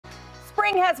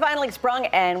Spring has finally sprung,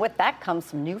 and with that comes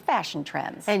some new fashion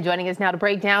trends. And joining us now to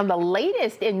break down the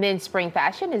latest in men's spring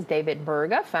fashion is David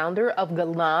Murga, founder of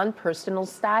Galán Personal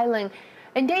Styling.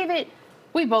 And David,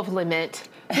 we both lament,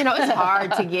 it's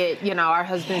hard to get, our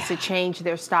husbands to change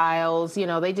their styles.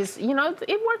 They just, it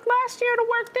worked last year, it'll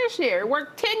work this year. It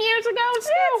worked 10 years ago, it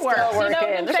still works. Still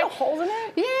working. There's no holes in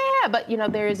it? Yeah,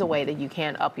 but, there is a way that you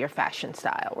can up your fashion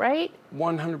style, right?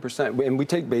 100%. And we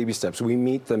take baby steps. We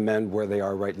meet the men where they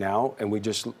are right now, and we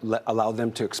just allow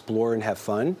them to explore and have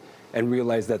fun and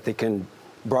realize that they can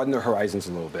broaden their horizons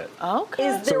a little bit.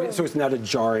 Okay. So it's not a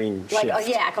jarring shift.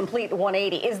 Yeah, complete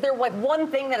 180. Is there one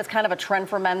thing that is kind of a trend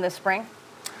for men this spring?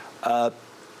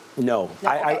 No. Okay.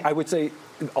 I would say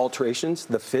alterations,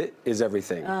 the fit is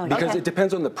everything. Oh, because okay. it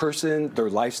depends on the person, their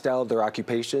lifestyle, their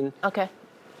occupation. Okay.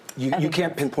 You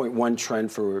can't pinpoint one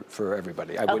trend for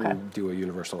everybody. I wouldn't do a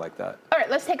universal like that. All right,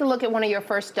 let's take a look at one of your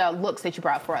first looks that you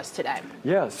brought for us today.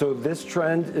 Yeah, so this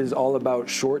trend is all about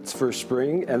shorts for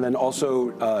spring, and then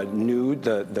also nude,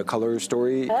 the color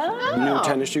story. Oh. Nude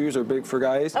tennis shoes are big for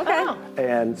guys. Okay.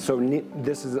 And so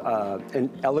this is an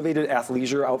elevated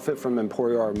athleisure outfit from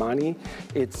Emporio Armani.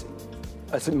 It's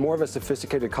more of a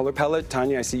sophisticated color palette.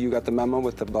 Tanya, I see you got the memo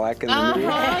with the black and the nude.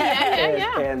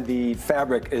 And the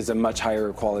fabric is a much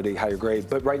higher quality, higher grade.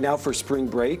 But right now for spring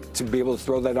break, to be able to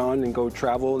throw that on and go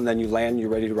travel, and then you land, you're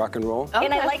ready to rock and roll. Okay.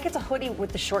 And I like it's a hoodie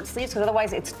with the short sleeves, because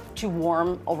otherwise it's too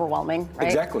warm, overwhelming, right?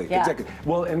 Exactly, exactly.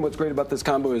 Well, and what's great about this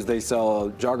combo is they sell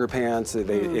jogger pants.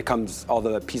 All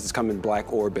the pieces come in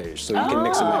black or beige, so you can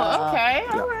mix and match.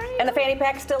 Okay, all right. And the fanny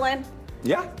pack's still in?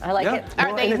 Yeah. I like it.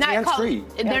 Are they not hands-free.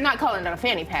 They're not calling it a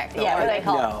fanny pack, though. Yeah, what do they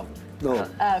call it? No.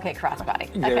 Okay,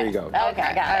 crossbody. There you go.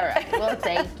 Okay, got it. All right. Well,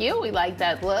 thank you. We like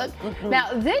that look.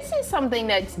 Now, this is something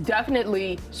that's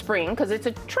definitely spring because it's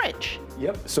a trench.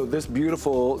 Yep. So this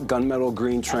beautiful gunmetal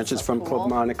green trench is from Club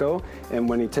Monaco, and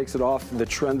when he takes it off, the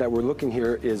trend that we're looking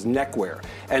here is neckwear.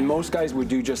 And most guys would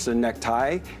do just a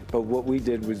necktie, but what we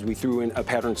did was we threw in a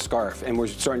patterned scarf, and we're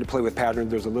starting to play with pattern.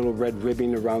 There's a little red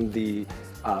ribbing around the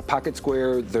pocket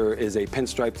square. There is a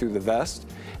pinstripe through the vest.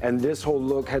 And this whole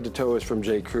look, head to toe, is from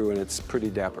J. Crew, and it's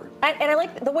pretty dapper. And I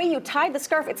like the way you tied the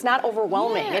scarf. It's not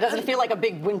overwhelming. Yeah. It doesn't feel like a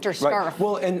big winter scarf. Right.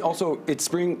 Well, and also, it's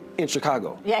spring in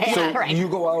Chicago. Yeah, so right. you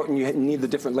go out and you need the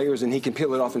different layers, and he can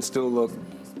peel it off and still look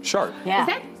sharp. Yeah. Is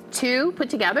that two put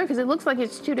together? Because it looks like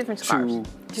it's two different scarves.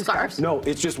 Two scarves? No,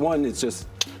 it's just one. It's just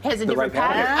has a the different right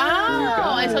pattern. pattern.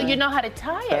 Oh, and so you know how to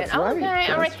tie it. That's right. Okay,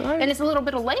 all right. That's right. And it's a little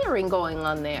bit of layering going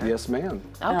on there. Yes, ma'am.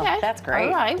 Okay. That's great.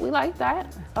 All right, we like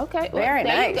that. Okay. Well, Very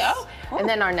there nice. You go. Oh. And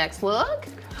then our next look.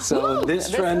 So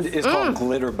this trend is called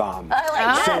glitter bomb.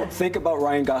 I like So that. think about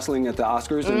Ryan Gosling at the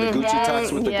Oscars and the Gucci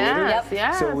tux with the glitter. Yes,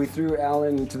 yes. So we threw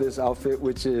Alan into this outfit,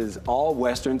 which is all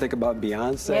Western. Think about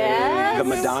Beyonce, Yes. the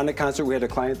Madonna concert. We had a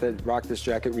client that rocked this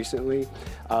jacket recently.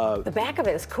 The back of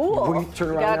it is cool. We turn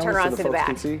You around gotta now turn around so the to the folks back.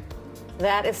 can see.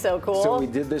 That is so cool. So we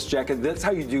did this jacket. That's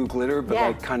how you do glitter, but Yeah.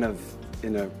 like kind of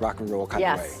in a rock and roll kind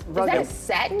of way. Yes. Is that a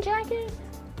satin jacket?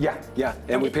 Yeah.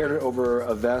 And we paired it over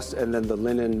a vest and then the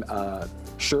linen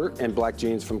shirt and black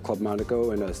jeans from Club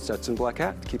Monaco and a Stetson black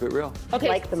hat. Keep it real. Okay,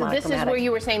 Like the so this is monochromatic. where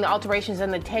you were saying the alterations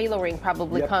and the tailoring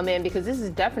probably come in, because this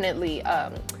is definitely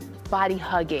body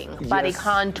hugging, body Yes.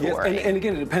 contouring. Yes. And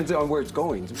again, it depends on where it's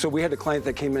going. So we had a client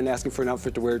that came in asking for an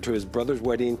outfit to wear to his brother's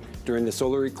wedding during the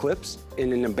solar eclipse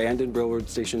in an abandoned railroad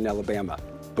station in Alabama.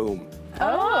 Boom.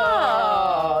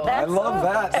 Oh, that's I love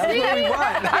that. That's what we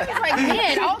want. I was like,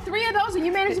 man, all three of those, and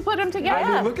you managed to put them together.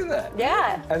 I mean, look at that.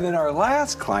 Yeah. And then our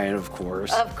last client, of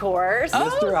course. Of course.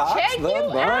 Mr. Hops check the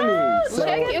you Bunny. out. So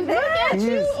Check you. Look at you.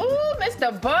 he's- Ooh,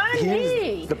 Mr.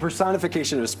 Bunny. He's the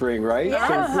personification of spring, right?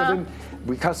 Yeah. So for him,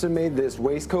 we custom made this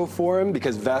waistcoat for him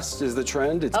because vest is the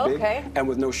trend. It's Okay. big and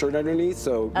with no shirt underneath.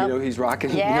 So he's rocking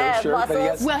Yeah, no shirt. But he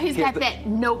has, Well, he's he has got that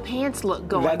no pants look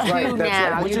going That's too right. That's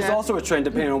now. right. Which you is know? also a trend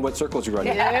depending on what circles you run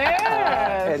in.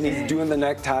 Yeah. And he's doing the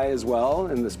necktie as well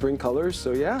in the spring colors.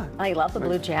 So yeah. I love the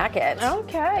blue jacket.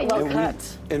 Okay. Well And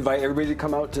cut. we invite everybody to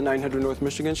come out to 900 North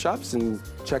Michigan Shops and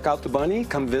check out the bunny.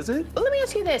 Come visit. Well, let me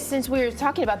ask you this: since we were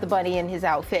talking about the bunny and his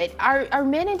outfit, are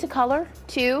men into color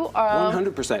too?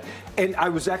 100%. And I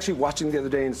was actually watching the other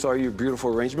day and saw your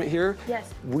beautiful arrangement here. Yes.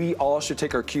 We all should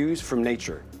take our cues from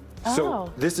nature. Oh.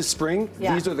 So this is spring.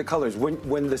 Yeah. These are the colors.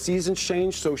 When the seasons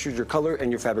change, so should your color and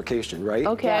your fabrication, right?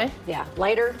 Okay. Yeah.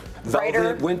 Lighter, brighter.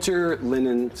 Velvet, winter,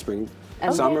 linen, spring,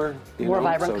 summer. More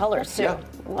vibrant colors, too. Yeah.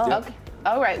 Well, Yeah. Okay.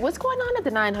 All right. What's going on at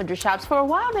the 900 Shops? For a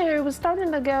while there, it was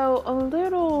starting to go a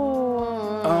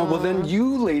little. Well, then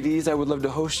you ladies, I would love to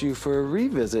host you for a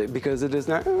revisit because it is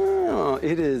not.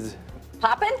 It is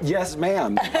Poppin'? Yes,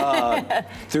 ma'am.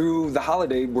 Through the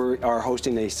holiday, we are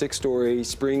hosting a 6-story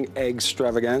spring egg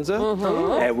extravaganza.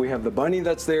 And we have the bunny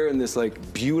that's there in this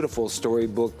like beautiful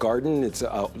storybook garden. It's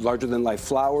larger than life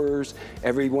flowers.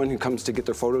 Everyone who comes to get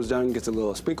their photos done gets a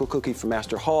little sprinkle cookie from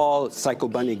Master Hall, Psycho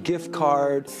Bunny gift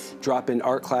card, drop-in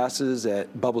art classes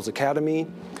at Bubbles Academy.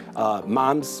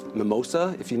 Mom's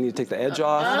mimosa, if you need to take the edge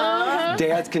off.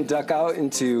 Dads can duck out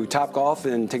into Top Golf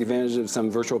and take advantage of some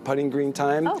virtual putting green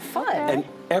time. Oh, fun. And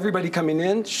everybody coming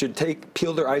in should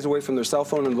peel their eyes away from their cell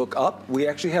phone and look up. We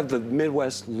actually have the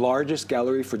Midwest's largest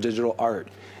gallery for digital art.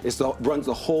 It runs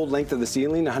the whole length of the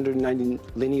ceiling, 190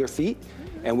 linear feet.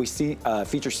 And we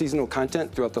feature seasonal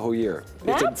content throughout the whole year.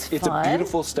 That's it's a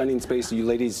beautiful, stunning space. You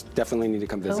ladies definitely need to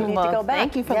come visit. We need to go back.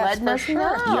 Thank you for letting us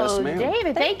know. Yes, ma'am.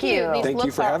 David, thank you. These Thank you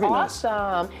looks for are having us.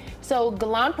 awesome. So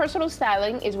Galán Personal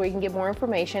Styling is where you can get more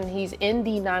information. He's in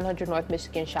the 900 North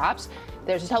Michigan shops.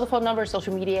 There's a telephone number,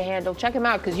 social media handle. Check him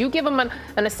out because you give him an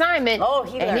assignment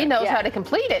and he knows how to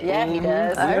complete it. Yeah, he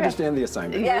does. We understand the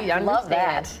assignment. Yeah, I love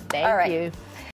that. Thank you.